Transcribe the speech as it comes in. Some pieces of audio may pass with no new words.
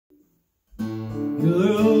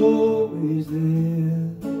You're always there,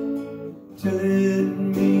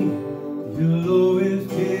 telling me you'll always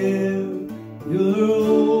care. You're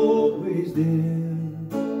always there,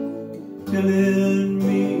 telling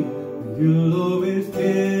me you'll always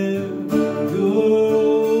care. You're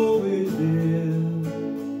always there,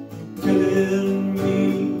 telling me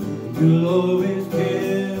you'll always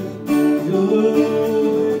care. You're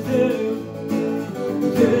always there,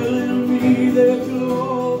 telling me that you'll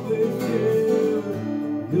always care.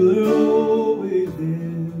 You're always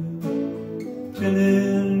there,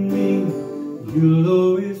 telling me you'll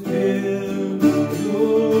always care. You're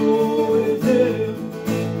always there,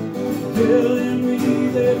 telling me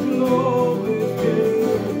that you'll always care.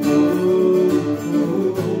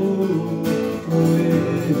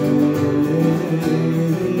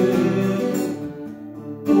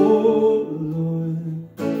 Oh, Lord,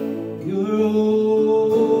 you're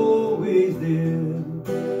always there.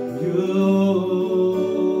 You'll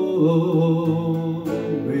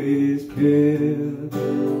always care.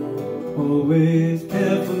 Always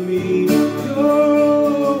care for me. You're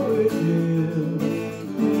always there.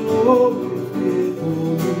 You'll always care for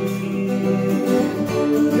me.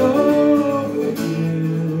 You're always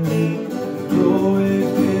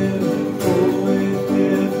there. Always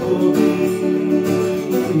care for me.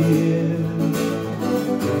 Yeah.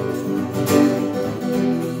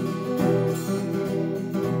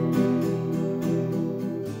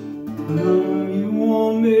 You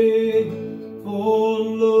want me fall in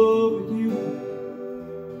love with you.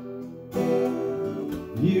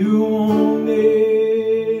 You want me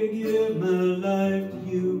give my life to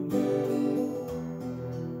you.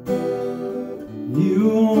 You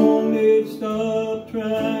want me to stop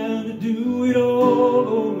trying to do it all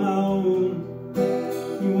on my own.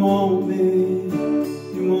 You want me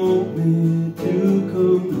to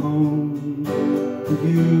come home to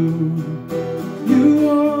you. You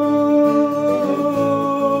want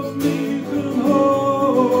me to come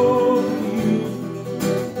home to you.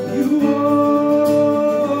 You want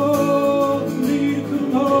me to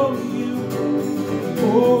come home to you.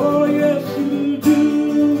 Oh yes you do.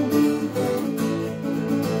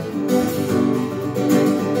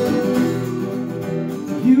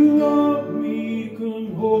 You want me to come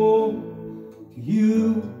home to you.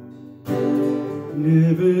 And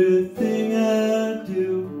everything I do,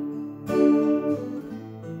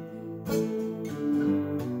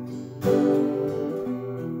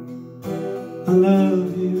 I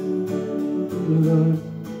love you, Lord.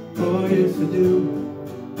 Oh yes I do.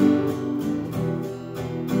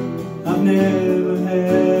 I've never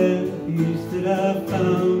had the peace that I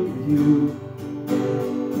found with you.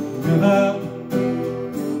 Never.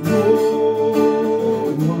 No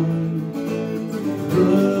one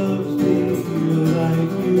loves me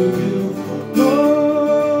like you do. No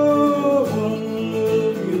one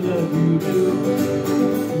loves you like you do.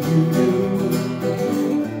 You do.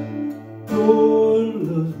 No one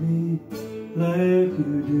loves me like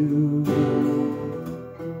you do.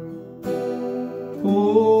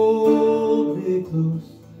 Hold me close,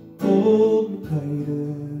 hold me tighter.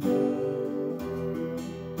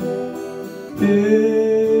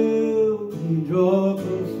 Help me draw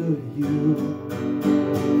closer to you.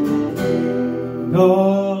 And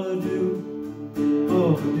all I do,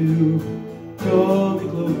 draw me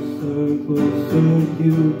closer, closer to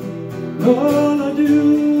you. And all I do,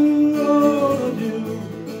 draw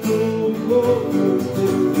me closer to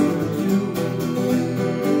you.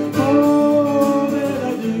 All that I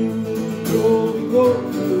do, draw me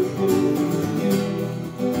closer, closer to you.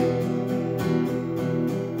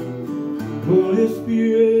 Holy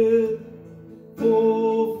Spirit,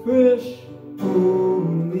 fall fresh on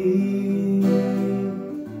me.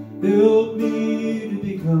 Help me to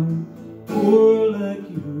become more like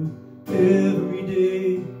you every day.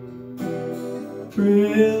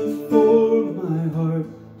 Transform my heart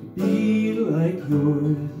to be like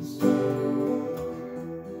yours.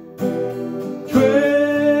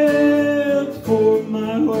 Transform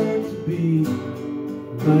my heart to be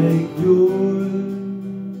like yours.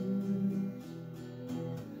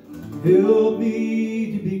 Help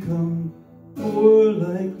me to become more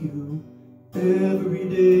like you every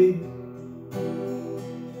day.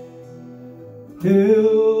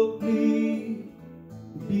 Help me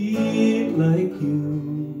be like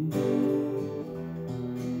you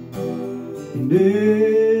in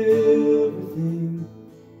everything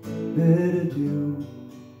that I do.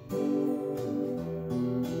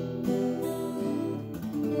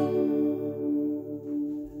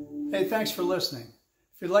 Hey, thanks for listening.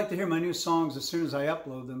 If you'd like to hear my new songs as soon as I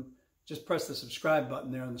upload them, just press the subscribe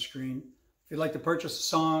button there on the screen. If you'd like to purchase a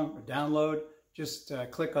song or download, just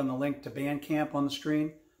click on the link to Bandcamp on the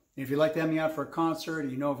screen. And if you'd like to have me out for a concert, or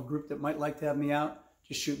you know of a group that might like to have me out,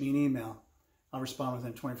 just shoot me an email. I'll respond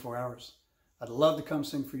within 24 hours. I'd love to come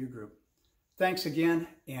sing for your group. Thanks again,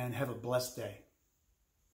 and have a blessed day.